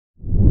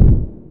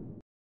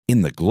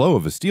In the glow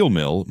of a steel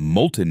mill,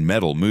 molten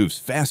metal moves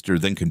faster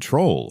than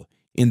control.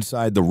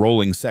 Inside the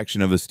rolling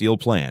section of a steel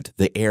plant,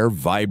 the air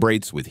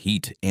vibrates with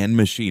heat and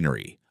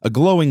machinery. A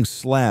glowing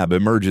slab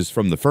emerges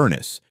from the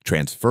furnace,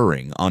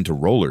 transferring onto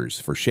rollers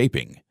for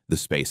shaping. The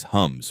space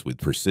hums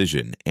with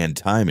precision and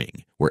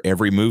timing, where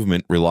every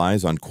movement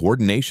relies on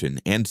coordination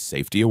and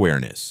safety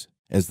awareness.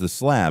 As the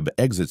slab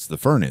exits the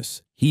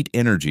furnace, heat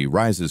energy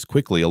rises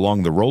quickly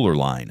along the roller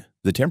line.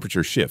 The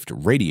temperature shift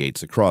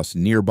radiates across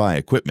nearby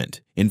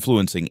equipment,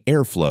 influencing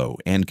airflow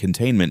and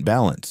containment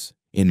balance.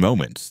 In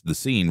moments, the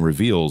scene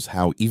reveals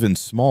how even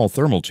small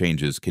thermal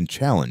changes can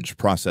challenge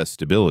process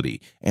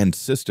stability and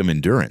system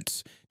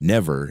endurance.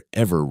 Never,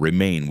 ever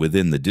remain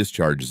within the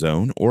discharge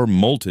zone or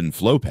molten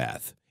flow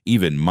path.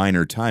 Even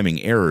minor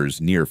timing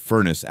errors near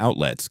furnace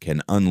outlets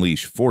can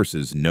unleash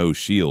forces no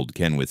shield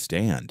can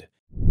withstand.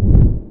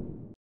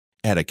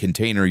 At a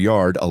container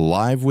yard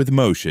alive with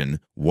motion,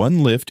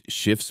 one lift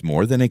shifts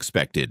more than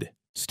expected.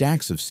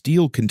 Stacks of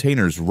steel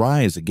containers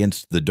rise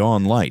against the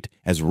dawn light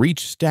as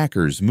reach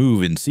stackers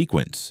move in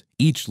sequence.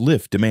 Each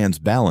lift demands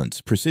balance,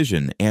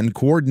 precision, and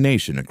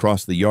coordination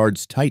across the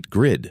yard's tight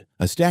grid.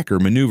 A stacker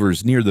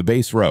maneuvers near the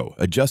base row,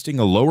 adjusting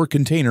a lower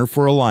container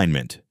for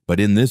alignment. But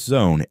in this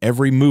zone,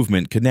 every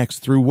movement connects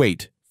through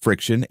weight,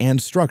 friction,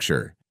 and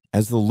structure.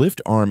 As the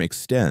lift arm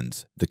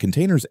extends, the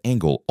container's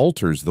angle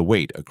alters the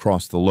weight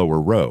across the lower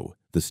row.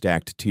 The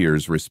stacked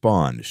tiers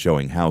respond,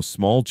 showing how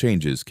small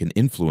changes can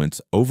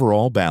influence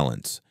overall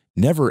balance.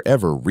 Never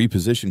ever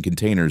reposition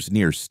containers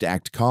near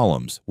stacked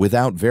columns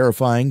without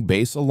verifying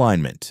base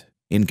alignment.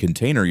 In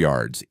container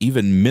yards,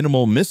 even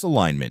minimal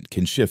misalignment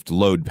can shift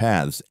load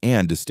paths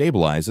and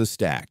destabilize a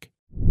stack.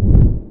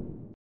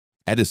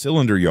 At a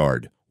cylinder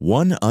yard,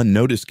 one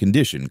unnoticed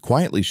condition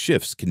quietly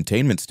shifts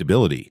containment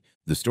stability.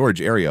 The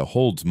storage area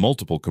holds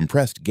multiple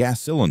compressed gas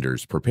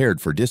cylinders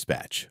prepared for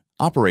dispatch.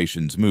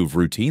 Operations move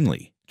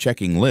routinely,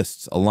 checking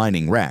lists,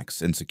 aligning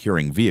racks, and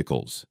securing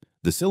vehicles.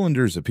 The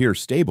cylinders appear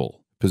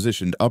stable,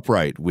 positioned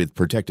upright with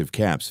protective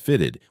caps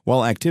fitted,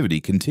 while activity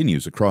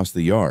continues across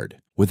the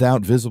yard.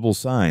 Without visible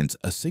signs,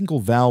 a single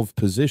valve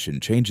position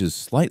changes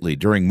slightly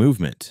during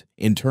movement.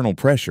 Internal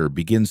pressure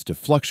begins to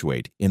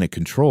fluctuate in a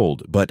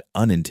controlled but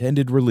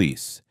unintended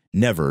release.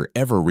 Never,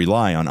 ever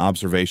rely on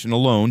observation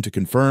alone to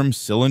confirm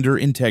cylinder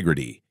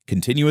integrity.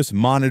 Continuous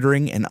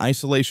monitoring and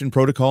isolation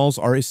protocols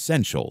are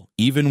essential,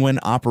 even when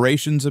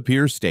operations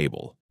appear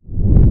stable.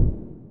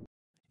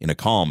 In a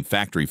calm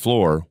factory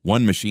floor,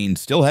 one machine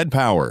still had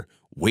power,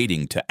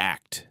 waiting to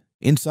act.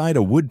 Inside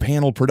a wood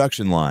panel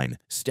production line,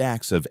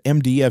 stacks of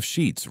MDF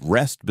sheets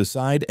rest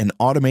beside an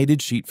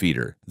automated sheet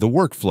feeder. The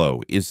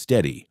workflow is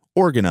steady,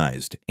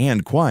 organized,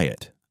 and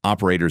quiet.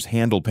 Operators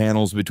handle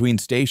panels between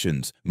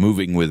stations,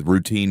 moving with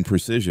routine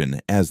precision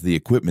as the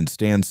equipment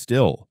stands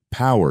still,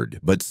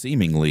 powered but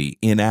seemingly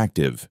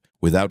inactive.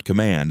 Without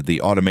command, the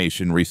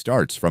automation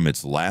restarts from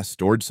its last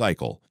stored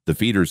cycle. The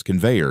feeder's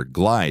conveyor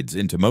glides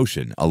into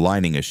motion,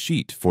 aligning a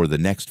sheet for the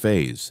next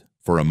phase.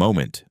 For a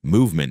moment,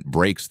 movement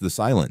breaks the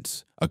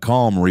silence, a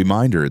calm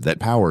reminder that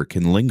power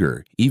can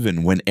linger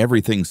even when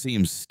everything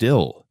seems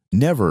still.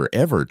 Never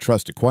ever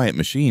trust a quiet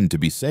machine to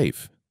be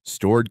safe.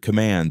 Stored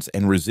commands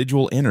and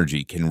residual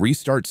energy can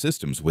restart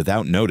systems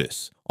without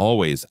notice.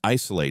 Always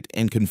isolate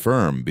and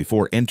confirm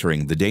before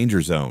entering the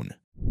danger zone.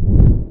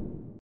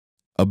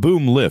 A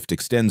boom lift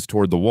extends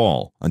toward the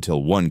wall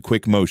until one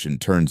quick motion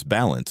turns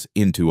balance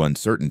into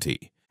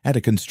uncertainty. At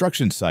a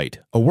construction site,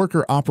 a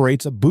worker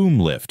operates a boom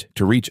lift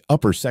to reach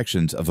upper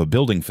sections of a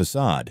building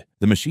facade.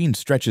 The machine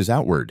stretches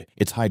outward,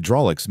 its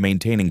hydraulics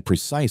maintaining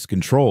precise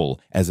control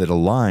as it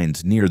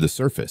aligns near the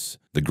surface.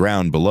 The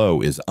ground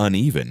below is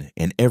uneven,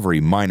 and every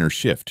minor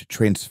shift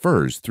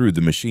transfers through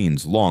the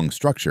machine's long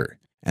structure.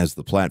 As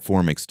the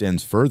platform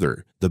extends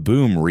further, the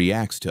boom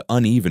reacts to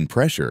uneven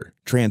pressure,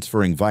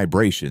 transferring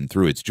vibration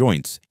through its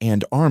joints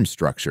and arm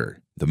structure.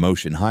 The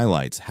motion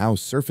highlights how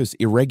surface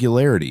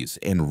irregularities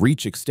and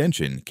reach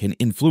extension can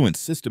influence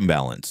system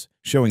balance,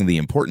 showing the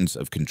importance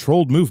of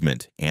controlled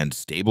movement and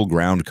stable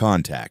ground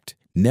contact.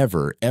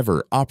 Never,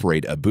 ever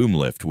operate a boom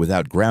lift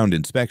without ground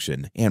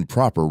inspection and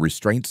proper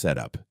restraint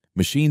setup.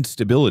 Machine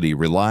stability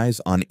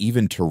relies on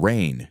even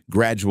terrain,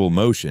 gradual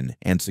motion,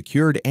 and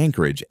secured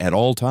anchorage at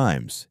all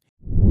times.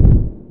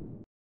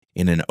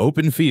 In an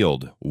open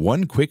field,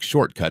 one quick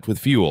shortcut with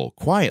fuel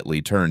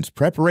quietly turns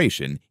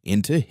preparation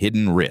into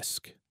hidden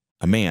risk.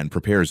 A man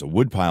prepares a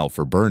woodpile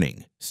for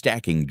burning,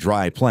 stacking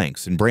dry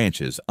planks and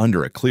branches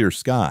under a clear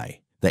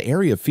sky. The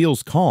area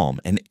feels calm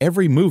and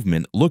every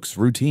movement looks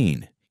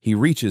routine. He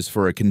reaches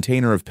for a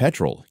container of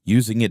petrol,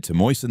 using it to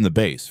moisten the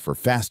base for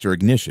faster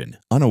ignition,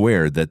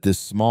 unaware that this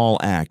small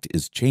act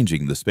is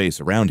changing the space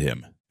around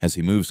him. As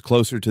he moves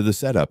closer to the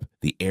setup,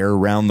 the air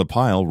around the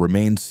pile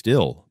remains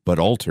still, but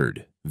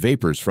altered.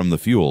 Vapors from the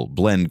fuel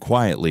blend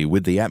quietly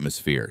with the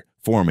atmosphere,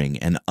 forming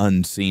an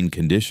unseen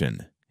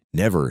condition.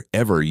 Never,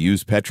 ever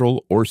use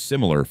petrol or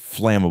similar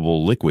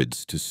flammable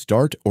liquids to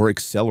start or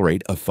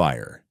accelerate a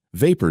fire.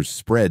 Vapors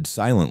spread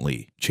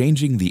silently,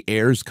 changing the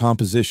air's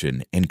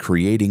composition and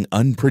creating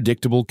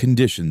unpredictable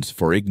conditions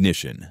for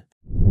ignition.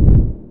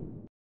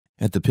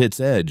 At the pit's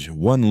edge,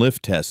 one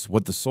lift tests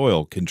what the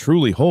soil can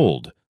truly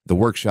hold. The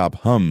workshop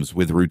hums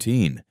with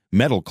routine.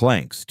 Metal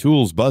clanks,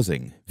 tools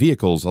buzzing,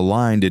 vehicles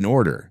aligned in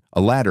order.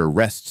 A ladder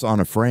rests on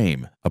a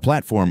frame, a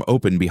platform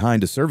open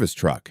behind a service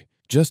truck.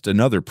 Just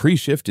another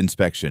pre-shift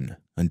inspection,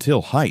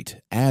 until height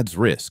adds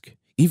risk.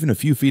 Even a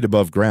few feet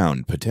above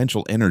ground,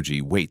 potential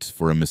energy waits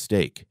for a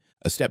mistake.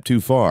 A step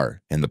too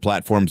far, and the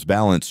platform's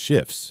balance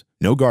shifts.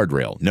 No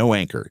guardrail, no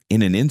anchor.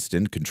 In an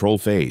instant, control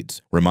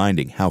fades,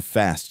 reminding how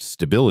fast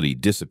stability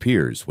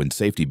disappears when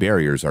safety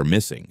barriers are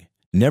missing.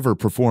 Never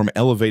perform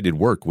elevated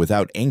work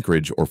without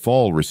anchorage or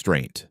fall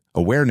restraint.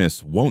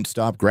 Awareness won't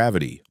stop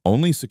gravity.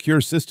 Only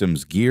secure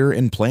systems, gear,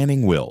 and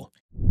planning will.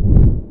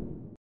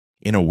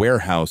 In a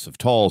warehouse of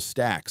tall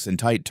stacks and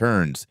tight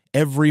turns,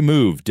 every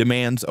move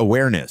demands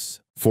awareness.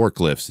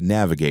 Forklifts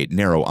navigate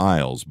narrow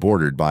aisles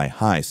bordered by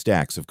high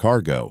stacks of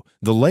cargo.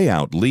 The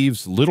layout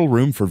leaves little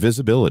room for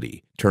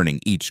visibility, turning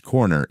each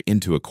corner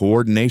into a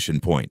coordination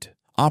point.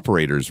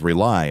 Operators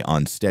rely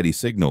on steady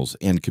signals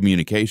and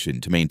communication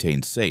to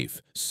maintain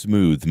safe,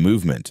 smooth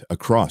movement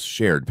across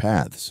shared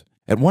paths.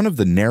 At one of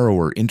the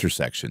narrower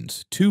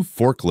intersections, two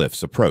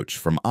forklifts approach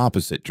from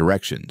opposite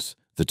directions.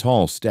 The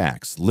tall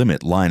stacks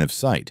limit line of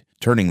sight,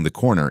 turning the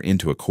corner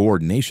into a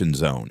coordination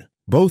zone.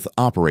 Both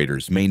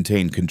operators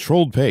maintain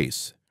controlled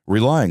pace,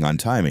 relying on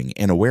timing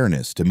and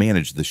awareness to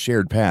manage the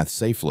shared path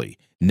safely.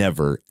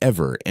 Never,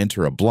 ever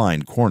enter a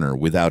blind corner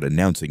without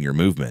announcing your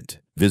movement.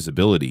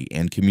 Visibility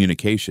and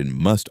communication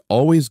must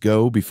always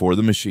go before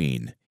the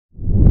machine.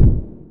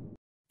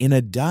 In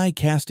a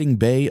die-casting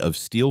bay of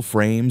steel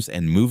frames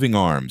and moving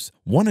arms,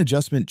 one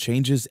adjustment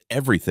changes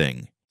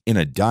everything. In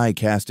a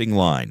die-casting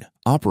line,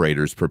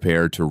 operators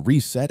prepare to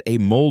reset a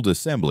mold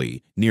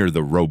assembly near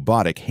the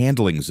robotic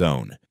handling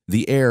zone.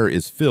 The air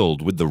is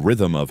filled with the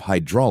rhythm of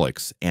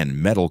hydraulics and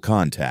metal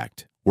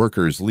contact.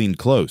 Workers lean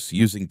close,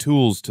 using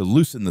tools to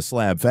loosen the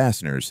slab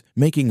fasteners,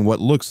 making what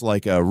looks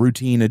like a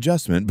routine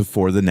adjustment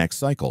before the next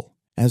cycle.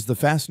 As the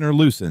fastener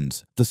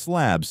loosens, the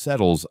slab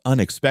settles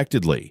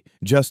unexpectedly,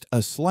 just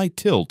a slight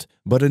tilt,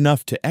 but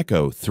enough to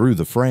echo through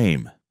the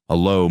frame. A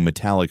low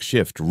metallic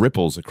shift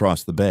ripples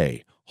across the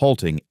bay,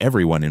 halting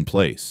everyone in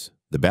place.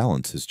 The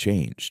balance has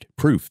changed,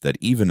 proof that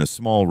even a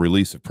small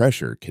release of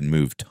pressure can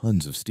move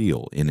tons of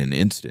steel in an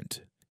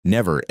instant.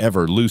 Never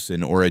ever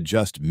loosen or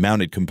adjust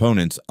mounted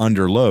components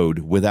under load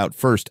without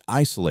first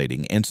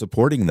isolating and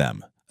supporting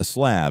them. A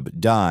slab,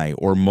 die,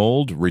 or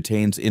mold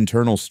retains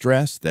internal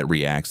stress that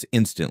reacts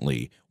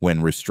instantly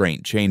when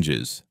restraint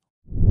changes.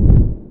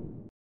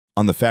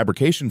 On the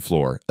fabrication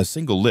floor, a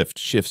single lift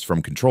shifts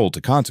from control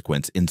to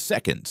consequence in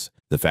seconds.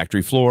 The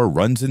factory floor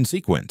runs in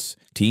sequence.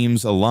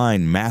 Teams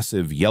align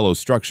massive yellow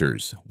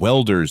structures,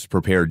 welders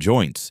prepare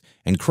joints,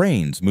 and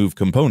cranes move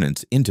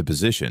components into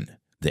position.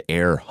 The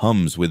air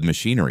hums with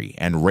machinery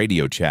and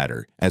radio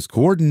chatter as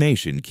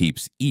coordination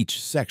keeps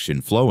each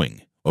section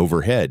flowing.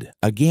 Overhead,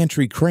 a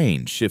gantry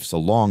crane shifts a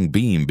long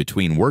beam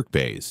between work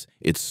bays,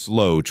 its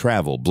slow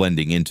travel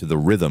blending into the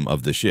rhythm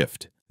of the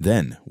shift.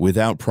 Then,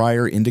 without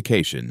prior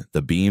indication,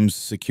 the beam's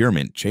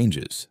securement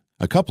changes.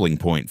 A coupling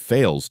point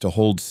fails to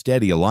hold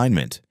steady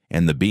alignment,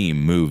 and the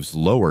beam moves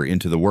lower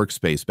into the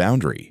workspace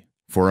boundary.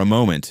 For a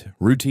moment,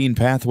 routine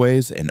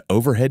pathways and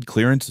overhead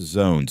clearance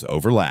zones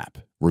overlap,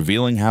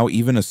 revealing how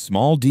even a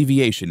small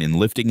deviation in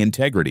lifting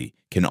integrity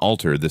can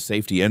alter the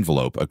safety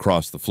envelope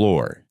across the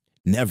floor.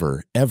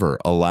 Never, ever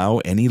allow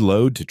any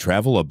load to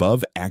travel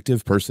above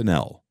active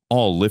personnel.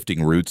 All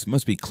lifting routes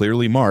must be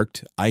clearly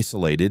marked,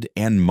 isolated,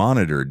 and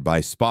monitored by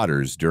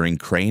spotters during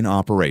crane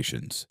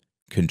operations.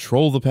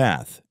 Control the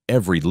path.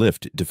 Every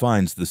lift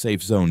defines the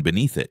safe zone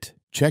beneath it.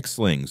 Check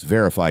slings,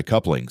 verify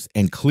couplings,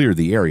 and clear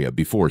the area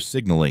before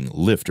signaling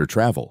lift or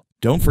travel.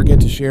 Don't forget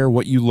to share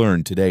what you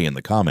learned today in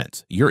the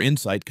comments. Your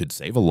insight could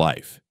save a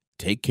life.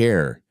 Take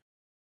care.